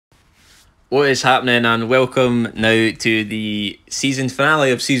What is happening, and welcome now to the season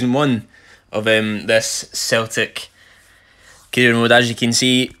finale of season 1 of this Celtic career mode. As you can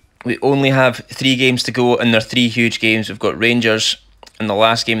see, we only have 3 games to go, and they're 3 huge games. We've got Rangers in the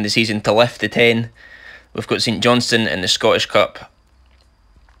last game of the season to lift the 10. We've got St Johnstone in the Scottish Cup,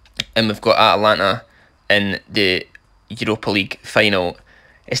 and we've got Atalanta in the Europa League final.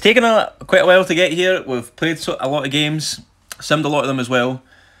 It's taken quite a while to get here. We've played a lot of games, simmed a lot of them as well.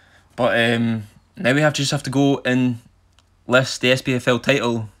 But now we just have to go and lift the SPFL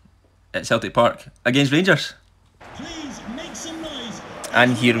title at Celtic Park against Rangers. Please make some noise.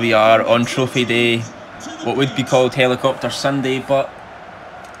 And here we are on Trophy Day, what would be called Helicopter Sunday, but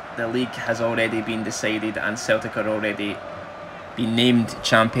the league has already been decided and Celtic are already been named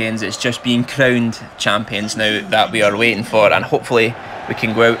champions. It's just being crowned champions now that we are waiting for, and hopefully we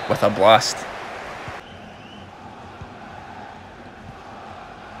can go out with a blast.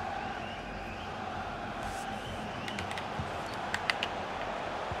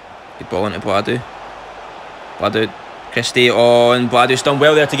 Good ball into Bladu, Christie on. Bladu's done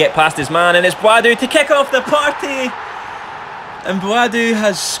well there to get past his man, and it's Bladu to kick off the party, and Bladu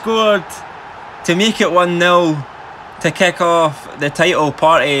has scored to make it 1-0 to kick off the title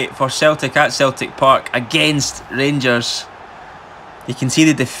party for Celtic at Celtic Park against Rangers. You can see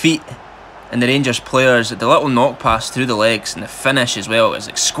the defeat in the Rangers players, the little knock pass through the legs, and the finish as well is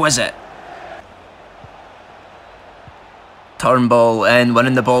exquisite. Turnbull in,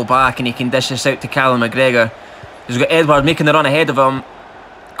 winning the ball back, and he can dish this out to Callum McGregor. He's got Edward making the run ahead of him,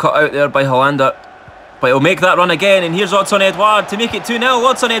 cut out there by Hollander, but he'll make that run again, and here's Odsonne Edouard to make it 2-0.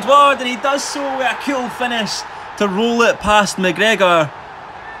 Odsonne Edouard, and he does so with a cool finish to roll it past McGregor.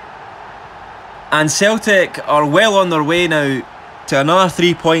 And Celtic are well on their way now to another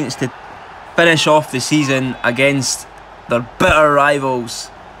 3 points to finish off the season against their bitter rivals,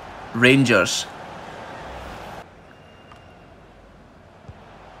 Rangers.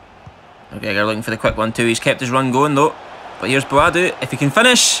 McGregor looking for the quick one too. He's kept his run going though. But here's Bladu. If he can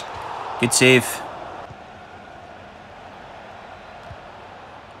finish, good save.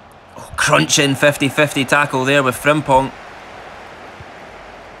 Oh, crunching 50-50 tackle there with Frimpong.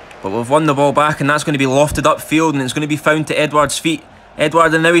 But we've won the ball back, and that's going to be lofted upfield, and it's going to be found to Edward's feet.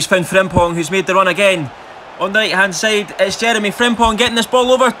 Edward, and now he's found Frimpong, who's made the run again. On the right hand side, it's Jeremy Frimpong getting this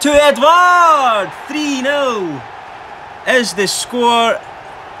ball over to Edward. 3-0 is the score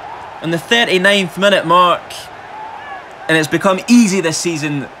on the 39th minute mark, and it's become easy this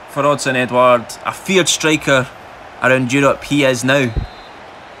season for Odsonne Edouard, a feared striker around Europe. He is now. And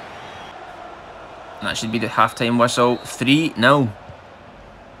that should be the half-time whistle. 3-0.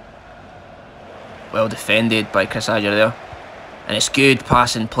 Well defended by Chris Adger there, and it's good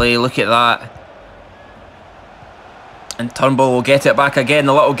passing play. Look at that. And Turnbull will get it back again.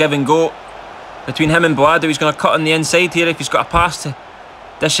 The little give and go between him and Bladu. He's going to cut on the inside here if he's got a pass to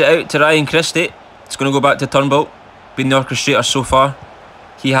dish it out to Ryan Christie. It's going to go back to Turnbull, being the orchestrator so far.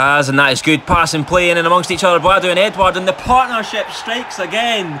 He has, and that is good passing play in and amongst each other. Bladu and Edward, and the partnership strikes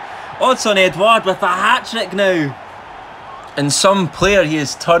again. Odsonne Edouard with a hat-trick now. And some player he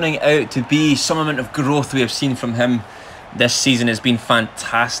is turning out to be. Some amount of growth we have seen from him this season has been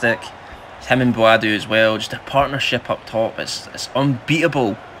fantastic. Him and Bladu as well, just a partnership up top. It's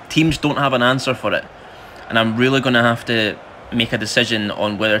unbeatable. Teams don't have an answer for it. And I'm really going to have to make a decision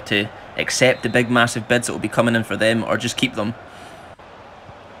on whether to accept the big massive bids that will be coming in for them or just keep them.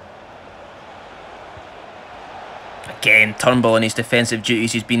 Again, Turnbull in his defensive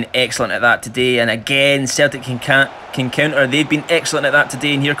duties, he's been excellent at that today, and again Celtic can counter. They've been excellent at that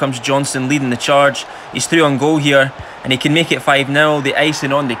today, and here comes Johnston leading the charge. He's through on goal here, and he can make it 5-0. The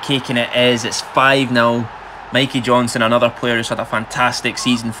icing on the cake, and it is. It's 5-0. Mikey Johnson, another player who's had a fantastic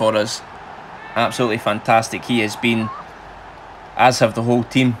season for us. Absolutely fantastic he has been, as have the whole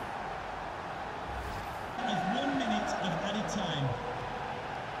team.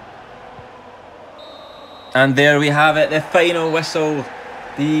 And there we have it, the final whistle.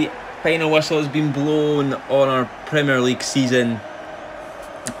 The final whistle has been blown on our Premier League season,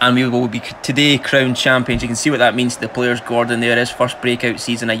 and we will be today crowned champions. You can see what that means to the players. Gordon there, his first breakout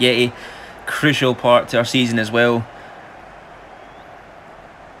season. Ayeti, crucial part to our season as well.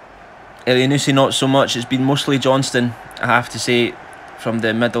 Elyounoussi not so much. It's been mostly Johnston, I have to say, from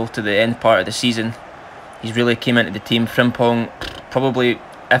the middle to the end part of the season. He's really came into the team. Frimpong, probably,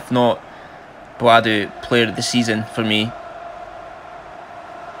 if not Bladu, player of the season for me.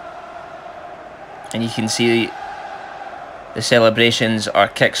 And you can see the celebrations are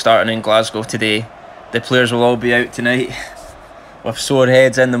kick-starting in Glasgow today. The players will all be out tonight with sore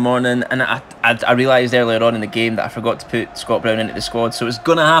heads in the morning, and I realised earlier on in the game that I forgot to put Scott Brown into the squad, so it's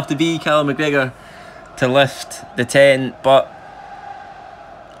going to have to be Callum McGregor to lift the 10, but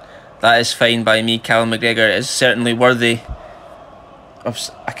that is fine by me. Callum McGregor is certainly worthy of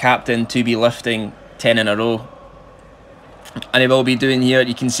a captain to be lifting 10 in a row, and he will be doing here.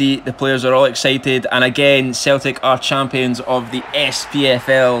 You can see the players are all excited, and again Celtic are champions of the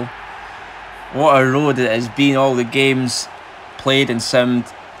SPFL. What a road it has been. All the games played and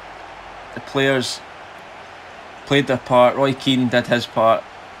simmed. The players played their part. Roy Keane did his part.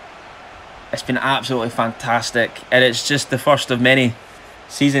 It's been absolutely fantastic, and it's just the first of many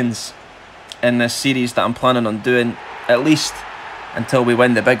seasons in this series that I'm planning on doing, at least until we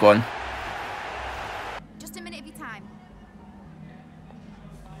win the big one. Just a minute of your time.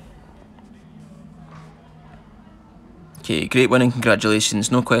 Okay, great winning,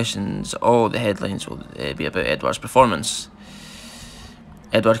 congratulations, no questions. All the headlines will be about Edouard's performance.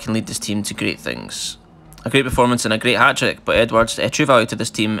 Edouard can lead this team to great things. A great performance and a great hat-trick, but Edouard's true value to this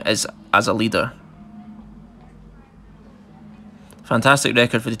team is as a leader. Fantastic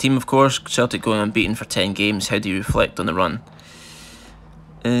record for the team, of course. Celtic going unbeaten for 10 games. How do you reflect on the run?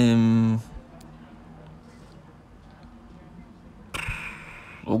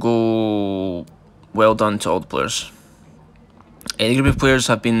 We'll go well done to all the players. The group of players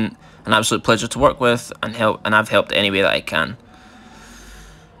have been an absolute pleasure to work with and I've helped any way that I can.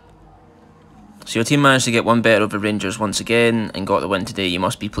 So your team managed to get one better over Rangers once again and got the win today. You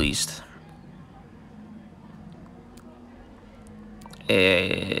must be pleased.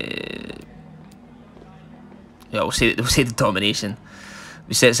 Yeah, we'll say the domination.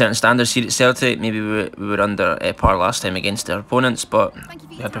 We set certain standards here at Celtic. Maybe we were under par last time against our opponents, but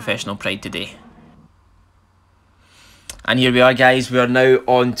we had professional pride today. And here we are, guys. We are now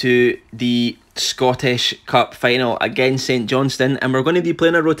on to the Scottish Cup final against St Johnstone, and we're going to be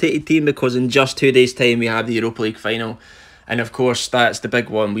playing a rotated team because in just 2 days' time we have the Europa League final, and of course that's the big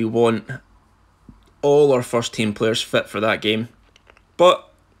one. We want all our first team players fit for that game,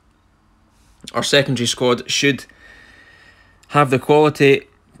 but our secondary squad should have the quality,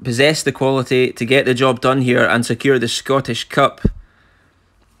 possess the quality to get the job done here and secure the Scottish Cup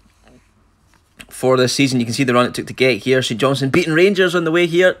for this season. You can see the run it took to get here. St Johnstone beating Rangers on the way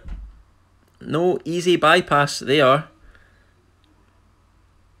here. No easy bypass they are.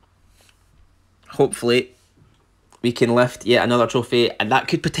 Hopefully we can lift yet another trophy, and that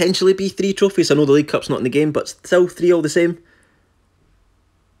could potentially be 3 trophies. I know the League Cup's not in the game, but still 3 all the same.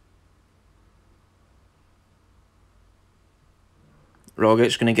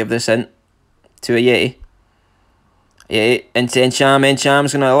 Rogic's going to give this in to a Yeti. Yeti into Encham.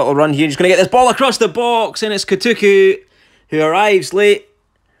 Encham's going to a little run here. He's going to get this ball across the box, and it's Kutuku who arrives late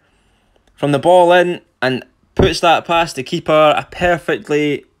from the ball in and puts that past the keeper. A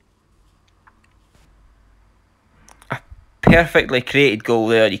perfectly created goal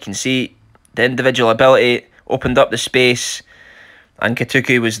there. You can see the individual ability opened up the space, and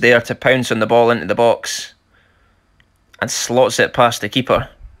Kutuku was there to pounce on the ball into the box and slots it past the keeper.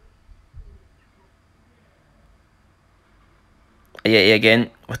 Yeti again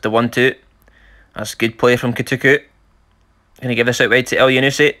with the 1-2. That's good play from Kutuku. Going to give this out wide to El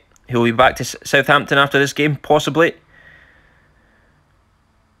Yunusi, who will be back to Southampton after this game, possibly.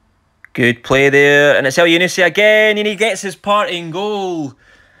 Good play there, and it's El Yunusi again, and he gets his parting goal.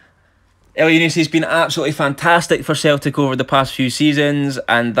 El Yunusi's been absolutely fantastic for Celtic over the past few seasons,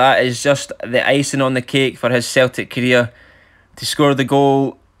 and that is just the icing on the cake for his Celtic career, to score the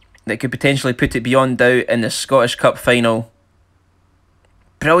goal that could potentially put it beyond doubt in the Scottish Cup final.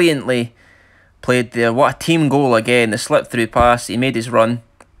 Brilliantly played there. What a team goal again. The slip through pass, he made his run.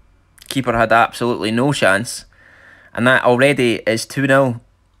 Keeper had absolutely no chance, and that already is 2-0.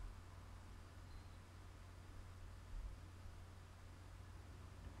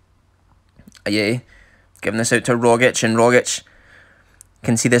 Yeah, giving this out to Rogic, and Rogic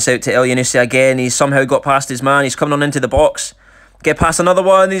can see this out to El Yunusi again. He's somehow got past his man. He's coming on into the box. Get past another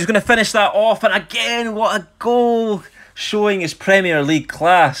one. He's going to finish that off, and again, what a goal, showing his Premier League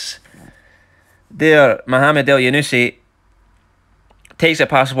class. There, Mohamed El Yunusi takes it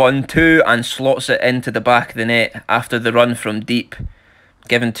past 1-2 and slots it into the back of the net after the run from deep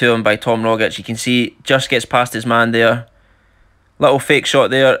given to him by Tom Rogic. You can see just gets past his man there. Little fake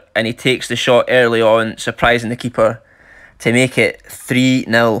shot there, and he takes the shot early on, surprising the keeper to make it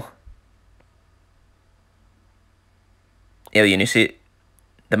 3-0. El Yunusi,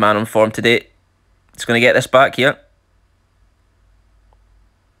 the man on form today, is going to get this back here.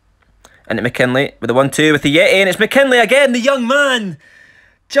 And to McKinley with the 1-2 with the Yeti, and it's McKinley again, the young man,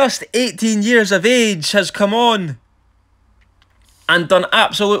 just 18 years of age, has come on. and done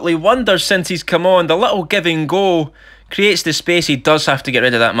absolutely wonders since he's come on. The little give and go creates the space. He does have to get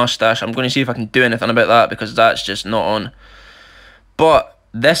rid of that moustache. I'm going to see if I can do anything about that because that's just not on. But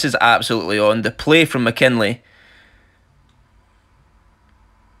this is absolutely on. The play from McKinley.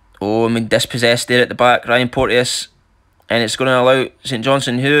 Oh, I mean, dispossessed there at the back. Ryan Porteous. And it's going to allow St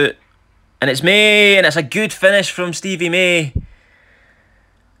Johnstone who... And it's May. And it's a good finish from Stevie May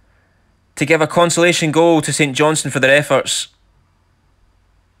to give a consolation goal to St Johnstone for their efforts.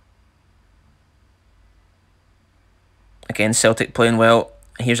 Again, Celtic playing well.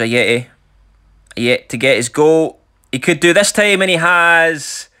 Here's Ayeti. Yet to get his goal. He could do this time, and he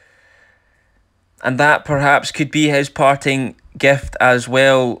has. And that perhaps could be his parting gift as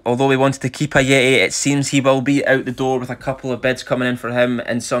well. Although we wanted to keep Ayeti, it seems he will be out the door with a couple of bids coming in for him,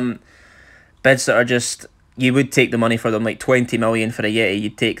 and some bids that are just... You would take the money for them, like 20 million for Ayeti.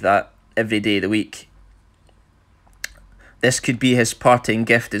 You'd take that every day of the week. This could be his parting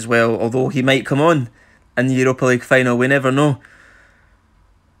gift as well, although he might come on in the Europa League final. We never know.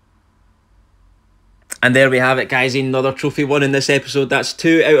 And there we have it, guys. Another trophy won in this episode. That's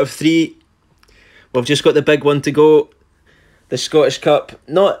 2 out of 3. We've just got the big one to go. The Scottish Cup.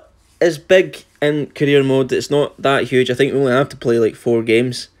 Not as big in career mode. It's not that huge. I think we only have to play like 4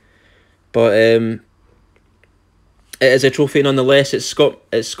 games. But it is a trophy nonetheless. It's Scott.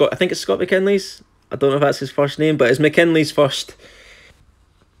 I think it's Scott McKinley's. I don't know if that's his first name, but it's McKinley's first.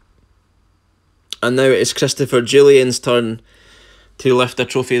 And now it's Christopher Julian's turn to lift a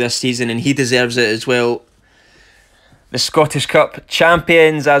trophy this season, and he deserves it as well. The Scottish Cup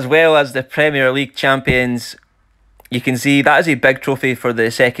champions as well as the Premier League champions. You can see that is a big trophy for the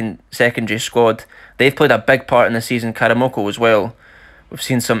secondary squad. They've played a big part in the season. Karamoko as well. We've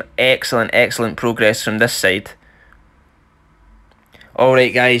seen some excellent progress from this side.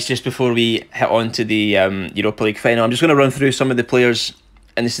 Alright guys, just before we hit on to the Europa League final, I'm just going to run through some of the players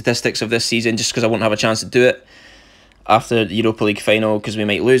and the statistics of this season, just because I won't have a chance to do it after the Europa League final, because we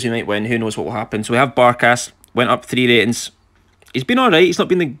might lose, we might win, who knows what will happen. So we have Barkas, went up 3 ratings. He's been alright, he's not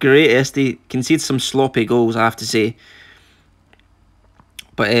been the greatest, he conceded some sloppy goals, I have to say.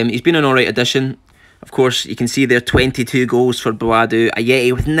 But he's been an alright addition. Of course, you can see there 22 goals for Boadu.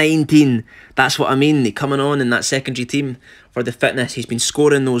 Ayeti with 19. That's what I mean, he coming on in that secondary team for the fitness. He's been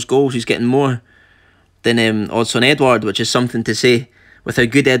scoring those goals, he's getting more than Odsonne Edouard, which is something to say. With how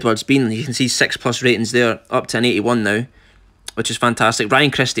good Edward's been, you can see 6+ ratings there, up to an 81 now, which is fantastic. Ryan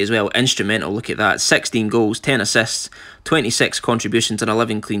Christie as well, instrumental, look at that. 16 goals, 10 assists, 26 contributions and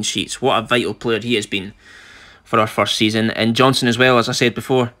 11 clean sheets. What a vital player he has been for our first season. And Johnson as well, as I said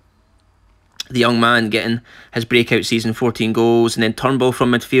before, the young man getting his breakout season, 14 goals. And then Turnbull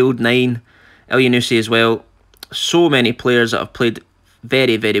from midfield, 9. Elyounoussi as well. So many players that have played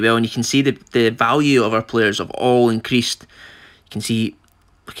very well, and you can see the value of our players have all increased. You can see,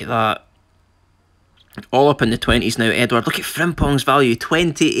 look at that, all up in the 20s now. Edward, look at Frimpong's value,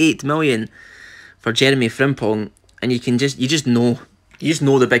 28 million for Jeremy Frimpong, and you just know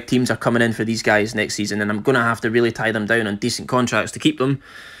the big teams are coming in for these guys next season, and I'm going to have to really tie them down on decent contracts to keep them,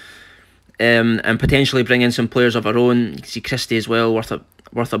 and potentially bring in some players of our own. You can see Christie as well,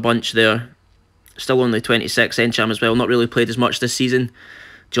 worth a bunch there. Still only 26. Encham as well, not really played as much this season.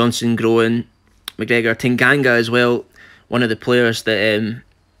 Johnson growing, McGregor, Tanganga as well. One of the players that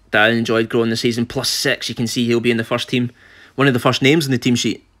I enjoyed growing the season, +6. You can see he'll be in the first team. One of the first names in the team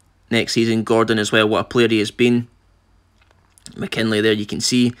sheet next season. Gordon as well, what a player he has been. McKinley there, you can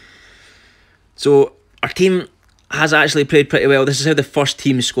see. So our team has actually played pretty well. This is how the first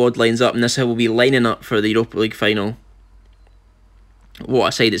team squad lines up, and this is how we'll be lining up for the Europa League final. What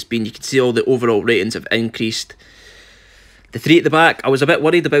a side it's been. You can see all the overall ratings have increased. The 3 at the back, I was a bit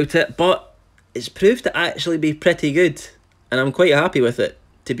worried about it, but it's proved to actually be pretty good. And I'm quite happy with it,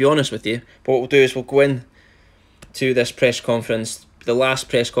 to be honest with you. But what we'll do is we'll go in to this press conference, the last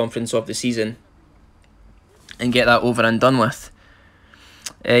press conference of the season, and get that over and done with.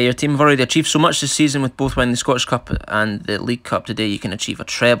 Your team have already achieved so much this season with both winning the Scottish Cup and the League Cup. Today you can achieve a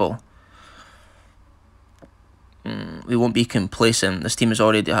treble. We won't be complacent. This team has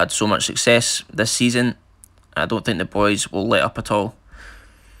already had so much success this season. I don't think the boys will let up at all.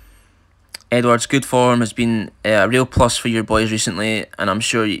 Edward's good form has been a real plus for your boys recently, and I'm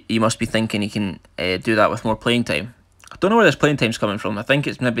sure you must be thinking he can do that with more playing time. I don't know where this playing time's coming from. I think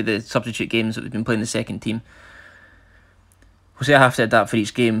it's maybe the substitute games that we've been playing the second team. We'll say I have to adapt for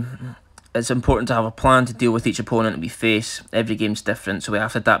each game. It's important to have a plan to deal with each opponent that we face. Every game's different, so we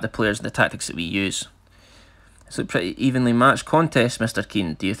have to adapt the players and the tactics that we use. It's a pretty evenly matched contest, Mr.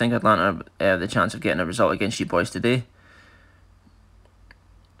 Keane. Do you think Atlanta have the chance of getting a result against you boys today?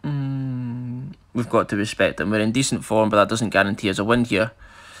 we've got to respect them. We're in decent form, but that doesn't guarantee us a win here.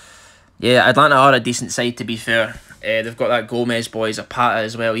 Yeah, Atlanta are a decent side, to be fair. They've got that Gomez boy, Zapata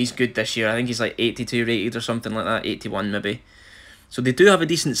as well. He's good this year. I think he's like 82 rated or something like that, 81 maybe. So they do have a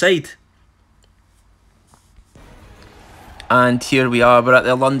decent side. And here we are, we're at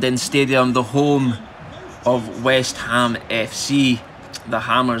the London Stadium, the home of West Ham FC. The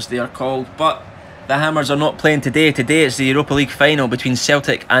Hammers, they are called. But the Hammers are not playing today. Today it's the Europa League final between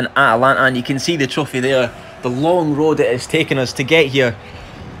Celtic and Atalanta. And you can see the trophy there. The long road it has taken us to get here.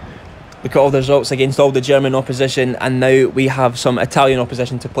 Look at all the results against all the German opposition. And now we have some Italian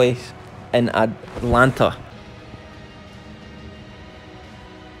opposition to play in Atlanta.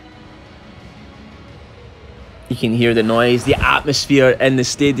 You can hear the noise, the atmosphere in the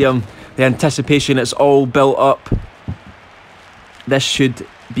stadium, the anticipation, it's all built up. This should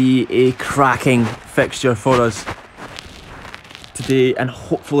be a cracking fixture for us today, and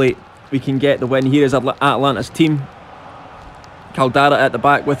hopefully we can get the win. Here is Atlanta's team. Caldara at the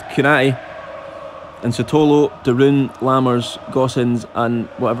back with Kunati and Sotolo, Darun, Lammers, Gossens and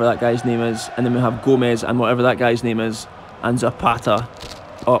whatever that guy's name is, and then we have Gomez and whatever that guy's name is, and Zapata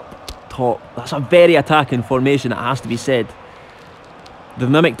up top. That's a very attacking formation, it has to be said. The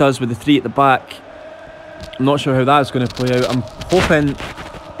mimic does with the three at the back. I'm not sure how that's going to play out. I'm hoping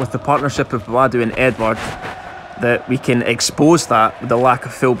with the partnership of Badu and Edward that we can expose that with the lack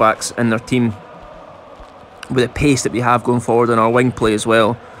of fullbacks in their team, with the pace that we have going forward in our wing play as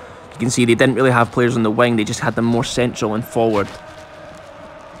well. You can see they didn't really have players on the wing, they just had them more central and forward.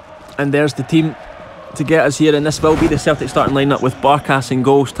 And there's the team to get us here, and this will be the Celtic starting lineup with Barkas and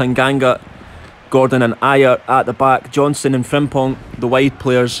goals, Tanganga, Gordon and Ayer at the back, Johnson and Frimpong, the wide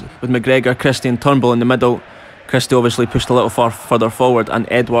players, with McGregor, Christie and Turnbull in the middle. Christie obviously pushed a little further forward, and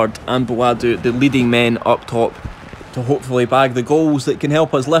Edward and Boadu, the leading men up top, to hopefully bag the goals that can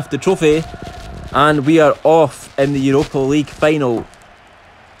help us lift the trophy. And we are off in the Europa League final.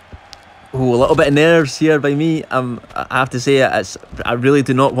 Oh, a little bit of nerves here by me. I have to say, I really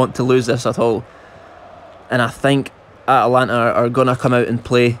do not want to lose this at all. And I think Atalanta are going to come out and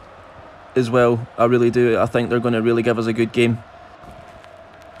play as well. I really do. I think they're going to really give us a good game.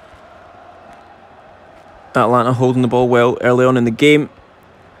 Atalanta holding the ball well early on in the game.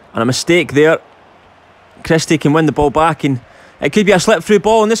 And a mistake there. Christie can win the ball back, and it could be a slip-through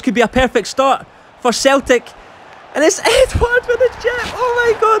ball, and this could be a perfect start for Celtic. And it's Edward with a chip.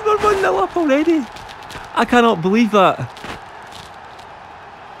 Oh my God, we're 1-0 up already. I cannot believe that.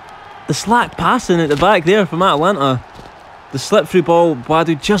 The slack passing at the back there from Atalanta. The slip-through ball,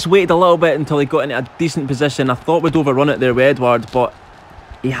 Boadu just waited a little bit until he got into a decent position. I thought we'd overrun it there with Edward, but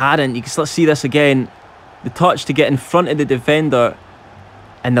he hadn't. Let's see this again. The touch to get in front of the defender,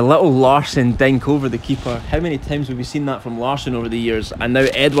 and the little Larson dink over the keeper. How many times have we seen that from Larson over the years? And now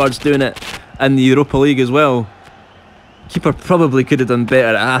Edward's doing it in the Europa League as well. Keeper probably could have done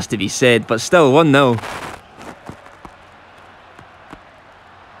better, it has to be said, but still 1-0.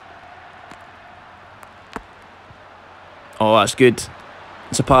 Oh, that's good.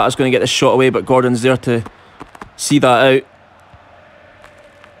 Zapata's going to get this shot away, but Gordon's there to see that out.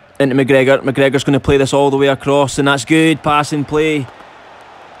 Into McGregor. McGregor's going to play this all the way across, and that's good. Passing play.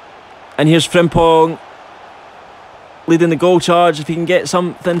 And here's Frimpong leading the goal charge, if he can get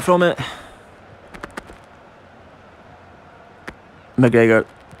something from it. McGregor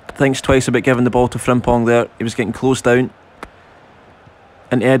thinks twice about giving the ball to Frimpong there. He was getting closed down.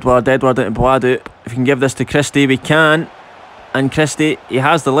 And Edward into Boadu. If we can give this to Christie, we can. And Christie, he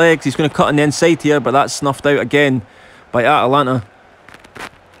has the legs. He's going to cut on the inside here, but that's snuffed out again by Atalanta.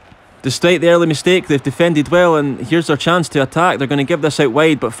 Despite the early mistake, they've defended well, and here's their chance to attack. They're going to give this out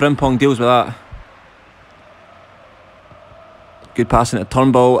wide, but Frimpong deals with that. Good passing to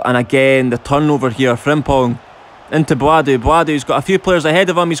Turnbull, and again, the turnover here. Frimpong into Boadu. Boadu's got a few players ahead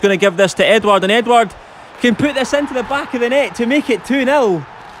of him. He's going to give this to Edward, and Edward can put this into the back of the net to make it 2-0.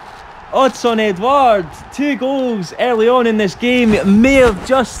 Odds on Edward. 2 goals early on in this game. May have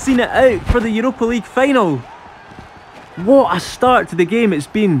just seen it out for the Europa League final. What a start to the game it's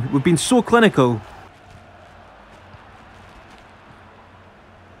been. We've been so clinical.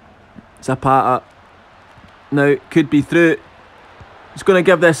 Zapata now could be through. He's going to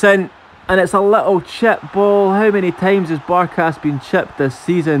give this in, and it's a little chip ball. How many times has Barkas been chipped this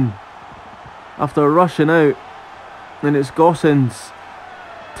season after rushing out? And it's Gossens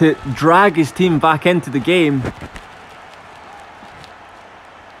to drag his team back into the game.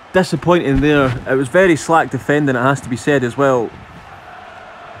 Disappointing there. It was very slack defending, it has to be said as well.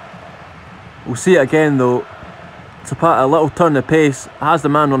 We'll see it again though. Zapata, a little turn of pace, has the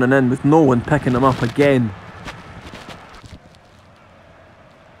man running in with no one picking him up again.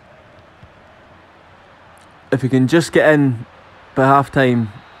 If we can just get in by half time.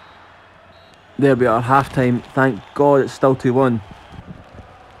 There we are, half time. Thank God it's still 2-1.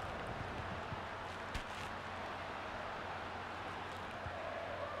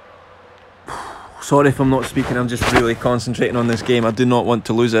 Sorry if I'm not speaking, I'm just really concentrating on this game. I do not want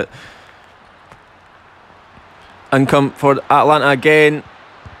to lose it. And come for Atalanta again.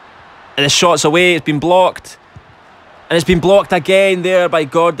 And the shot's away, it's been blocked. And it's been blocked again there by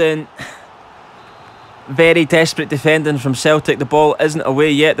Gordon. Very desperate defending from Celtic. The ball isn't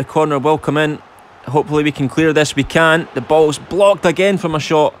away yet, the corner will come in. Hopefully we can clear this, we can. The ball's blocked again from a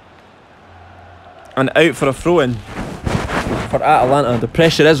shot. And out for a throw-in for Atalanta. The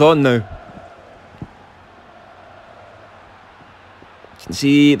pressure is on now. You can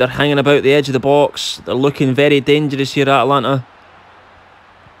see they're hanging about the edge of the box. They're looking very dangerous here, Atalanta.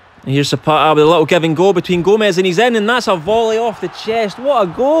 And here's Zapata with a little give and go between Gomez, and he's in, and that's a volley off the chest. What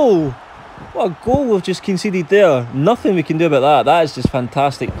a goal! What a goal we've just conceded there. Nothing we can do about that. That is just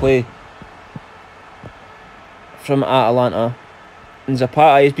fantastic play from Atalanta. And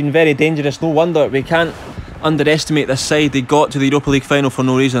Zapata, he's been very dangerous. No wonder. We can't underestimate this side. They got to the Europa League final for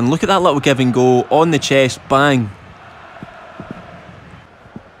no reason. Look at that little give and go on the chest. Bang.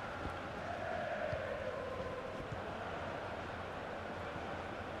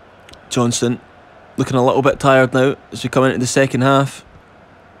 Johnson looking a little bit tired now as we come into the second half.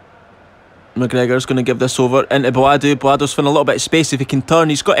 McGregor's going to give this over into Boadu. Boadu's found a little bit of space. If he can turn,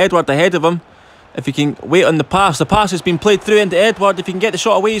 he's got Edward ahead of him. If he can wait on the pass has been played through into Edward. If he can get the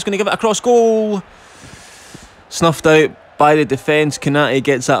shot away, he's going to give it across goal. Snuffed out by the defence. Konate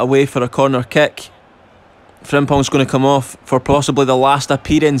gets that away for a corner kick. Frimpong's going to come off for possibly the last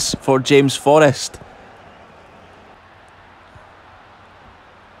appearance for James Forrest.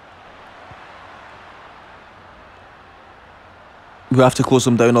 We have to close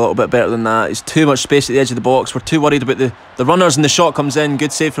them down a little bit better than that. It's too much space at the edge of the box. We're too worried about the runners, and the shot comes in.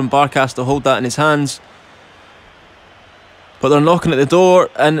 Good save from Barkas to hold that in his hands. But they're knocking at the door,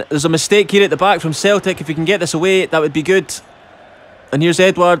 and there's a mistake here at the back from Celtic. If we can get this away, that would be good. And here's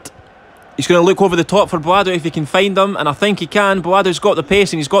Edward. He's going to look over the top for Boadu if he can find him, and I think he can. Boadu's got the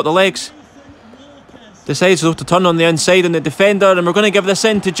pace and he's got the legs. Decides though to turn on the inside on the defender, and we're going to give this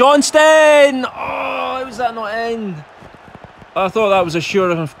in to Johnston. Oh, how was that not in? I thought that was a sure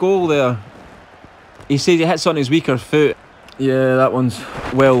enough goal there. He says he hits on his weaker foot. Yeah, that one's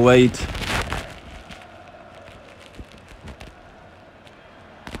well wide.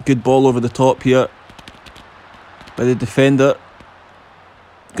 Good ball over the top here by the defender.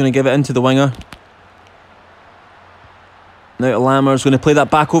 Going to give it into the winger. Now to Lammers. Going to play that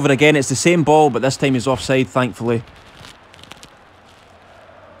back over again. It's the same ball, but this time he's offside, thankfully.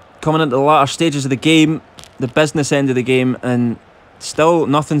 Coming into the latter stages of the game, the business end of the game, and still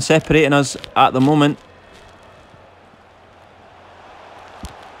nothing separating us at the moment.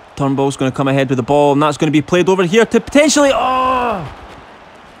 Turnbull's going to come ahead with the ball, and that's going to be played over here to potentially... Oh!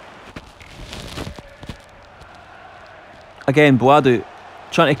 Again, Boadu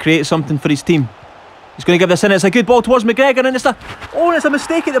trying to create something for his team. He's going to give this in. It's a good ball towards McGregor, and it's a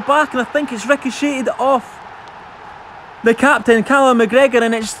mistake at the back, and I think it's ricocheted off the captain, Callum McGregor,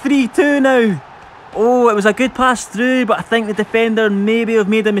 and it's 3-2 now. Oh, it was a good pass through, but I think the defender maybe have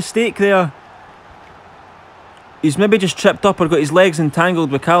made a mistake there. He's maybe just tripped up or got his legs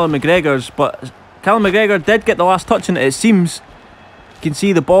entangled with Callum McGregor's, but Callum McGregor did get the last touch in it, it seems. You can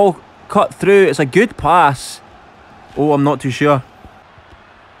see the ball cut through. It's a good pass. Oh, I'm not too sure.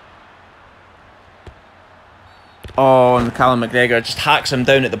 Oh, and Callum McGregor just hacks him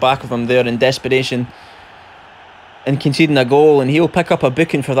down at the back of him there in desperation and conceding a goal, and he'll pick up a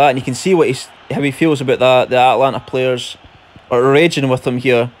booking for that, and you can see how he feels about that. The Atlanta players are raging with him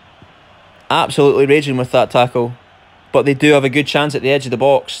here. Absolutely raging with that tackle. But they do have a good chance at the edge of the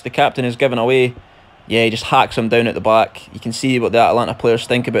box. The captain is given away. Yeah, he just hacks him down at the back. You can see what the Atlanta players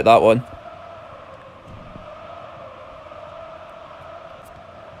think about that one.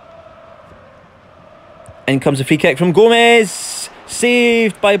 In comes a free kick from Gomez.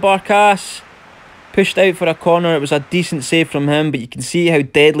 Saved by Barkas. Pushed out for a corner. It was a decent save from him, but you can see how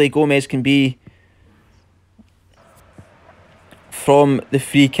deadly Gomez can be from the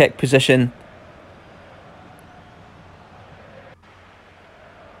free kick position.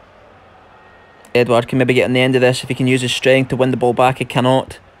 Edward can maybe get on the end of this if he can use his strength to win the ball back. He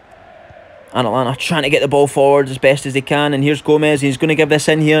cannot. And Atlanta trying to get the ball forward as best as they can. And here's Gomez. He's going to give this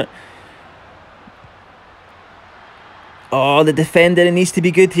in here. Oh, the defender, it needs to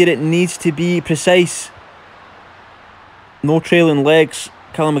be good here. It needs to be precise. No trailing legs.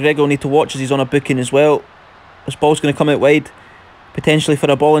 Callum McGregor will need to watch as he's on a booking as well. This ball's going to come out wide. Potentially for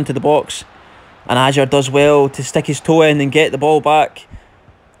a ball into the box. And Ajer does well to stick his toe in and get the ball back.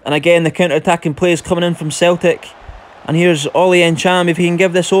 And again, the counter-attacking play is coming in from Celtic. And here's Ollie Encham, if he can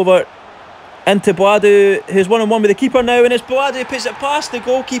give this over into Boadu, who's one-on-one with the keeper now. And it's Boadu who puts it past the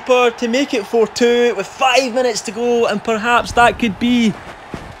goalkeeper to make it 4-2 with 5 minutes to go. And perhaps that could be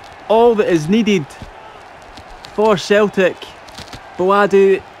all that is needed for Celtic.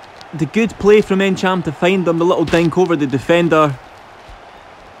 Boadu, the good play from Encham to find them, the little dink over the defender.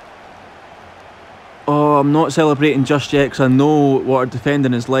 Oh, I'm not celebrating just yet because I know what our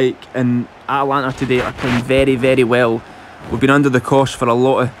defending is like, and Atalanta today are playing very, very well. We've been under the cosh for a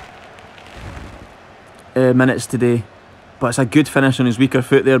lot of minutes today, but it's a good finish on his weaker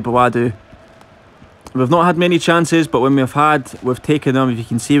foot there, Boadu. We've not had many chances, but when we've had, we've taken them, if you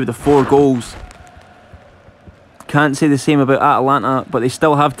can see, with the 4 goals. Can't say the same about Atalanta, but they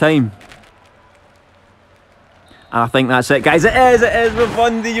still have time. And I think that's it, guys. It is. We've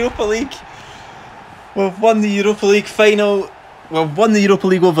won the Europa League. We've won the Europa League final. We've won the Europa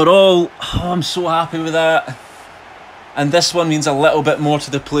League overall. Oh, I'm so happy with that. And this one means a little bit more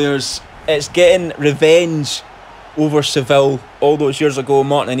to the players. It's getting revenge over Seville all those years ago.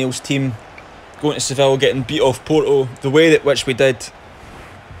 Martin O'Neill's team going to Seville, getting beat off Porto. The way that which we did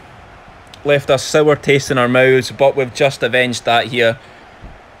left a sour taste in our mouths, but we've just avenged that here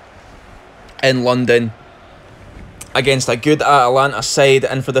in London against a good Atalanta side.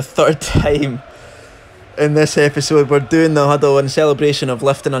 And for the 3rd time in this episode, we're doing the huddle in celebration of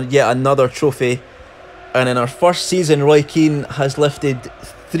lifting yet another trophy. And in our first season, Roy Keane has lifted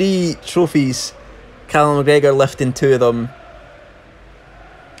 3 trophies. Callum McGregor lifting 2 of them.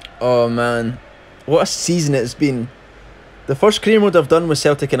 Oh man, what a season it's been. The first career mode I've done with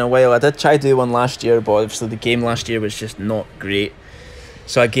Celtic in a while. I did try to do one last year, but obviously the game last year was just not great,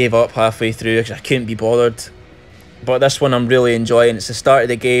 so I gave up halfway through because I couldn't be bothered. But this one I'm really enjoying. It's the start of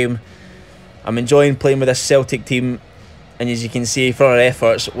the game. I'm enjoying playing with this Celtic team, and as you can see, for our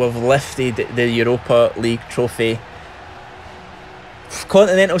efforts, we've lifted the Europa League trophy.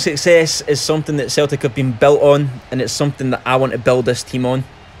 Continental success is something that Celtic have been built on, and it's something that I want to build this team on.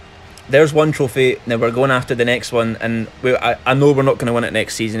 There's one trophy, now we're going after the next one, and I know we're not going to win it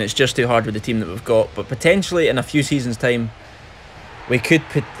next season. It's just too hard with the team that we've got, but potentially in a few seasons' time, we could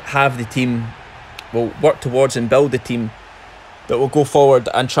have the team, we'll work towards and build the team that will go forward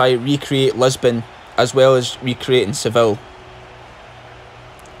and try recreate Lisbon as well as recreating Seville.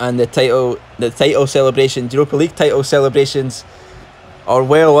 And the title celebrations, Europa League title celebrations, are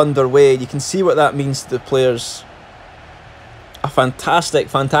well underway. You can see what that means to the players. A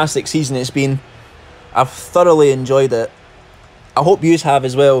fantastic season it's been. I've thoroughly enjoyed it. I hope you have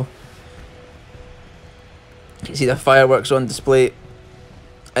as well. You can see the fireworks on display.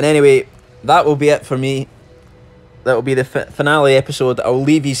 And anyway, that will be it for me. That will be the finale episode. I'll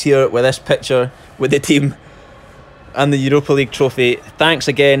leave you here with this picture with the team and the Europa League trophy. Thanks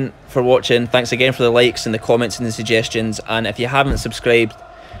again for watching. Thanks again for the likes and the comments and the suggestions. And if you haven't subscribed,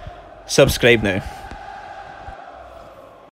 subscribe now.